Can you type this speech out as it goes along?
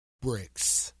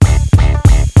bricks.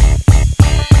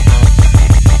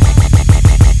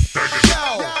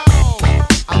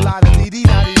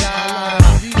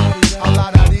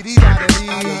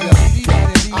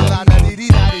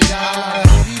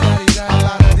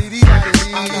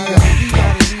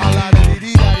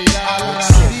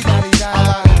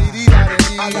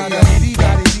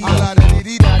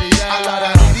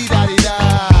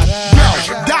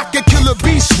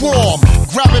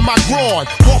 Grabbing my groin,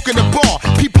 walking the bar,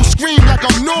 people scream like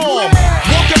I'm Norm.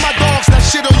 Walking my dogs, that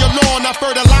shit on your lawn. I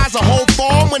fertilize a whole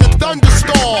farm when it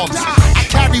thunderstorms. I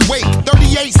carry weight,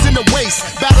 38s in the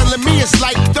waist. Battling me is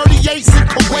like 38s in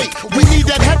Kuwait. We need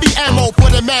that heavy ammo for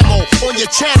the mammo. On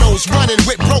your channels, running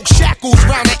with broke shackles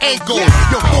round the ankle.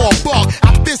 Yo, for a buck,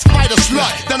 I fist fight a slut.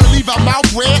 Then I leave her mouth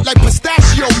red like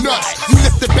pistachio nuts. You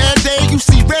lift the band-aid, you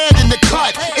see red in the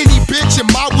cut. Any bitch in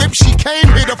my whip, she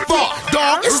came here to fuck.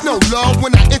 Dog, it's no love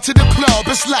when I enter the club.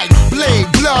 It's like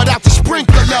blade, blood out the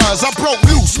sprinklers. I broke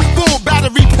loose, full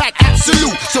battery pack,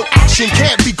 absolute. So action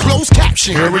can't be closed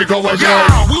caption. Here we go again.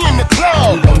 Yeah, we in the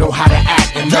club. We don't know how to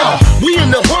act enough. We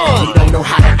in the hood. We don't know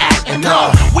how to act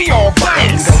enough. We on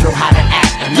violence. We don't know how to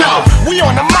act enough. We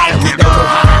on the mic. We don't know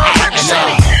how to act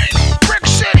enough. Brick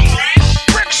City,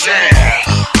 Brick City,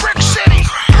 Brick City,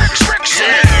 Brick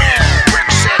City,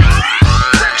 Brick City,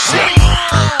 Brick City,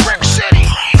 Brick City,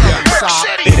 Brick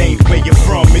City. It ain't where you're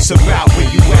from, it's about where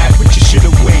you at. Put your shit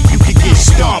away, you can get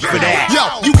stomped for that. Yo,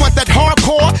 you want that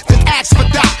hardcore? Then ask for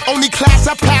Doc. Only class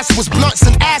I passed was blunts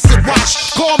and acid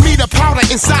wash. Call me the powder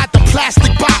inside the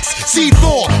plastic box.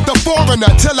 C4, the foreigner,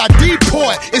 till I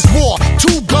deport. It's war,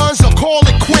 2 guns or call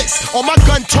it quits. Or my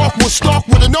gun talk will start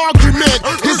with an argument.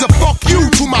 Here's a fuck you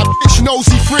to my bitch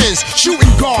nosy friends.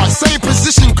 Shooting guard, same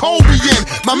position Kobe in.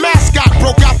 My mascot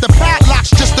broke out the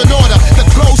padlocks just in order. The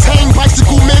clothes hang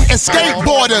bicycle men and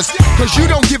skateboarders. Cause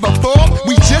you don't give a fuck,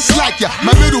 we just like ya.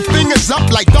 My middle finger's up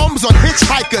like thumbs on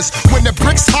hitchhikers. When the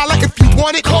bricks holler, if you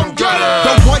want it, come get it.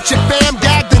 Don't want your fam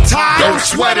gagged and tied? Don't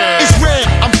sweat it. It's red,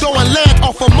 I'm throwing lead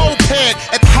off a moped.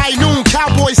 At high noon,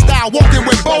 cowboy style, walking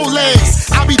with bow legs.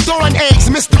 I'll be throwing eggs,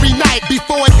 mystery night.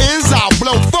 Before it ends, I'll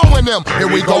blow 4 in them. Here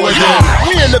we go again.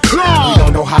 We in the club. We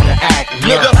don't know how to act,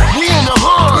 Nigga, we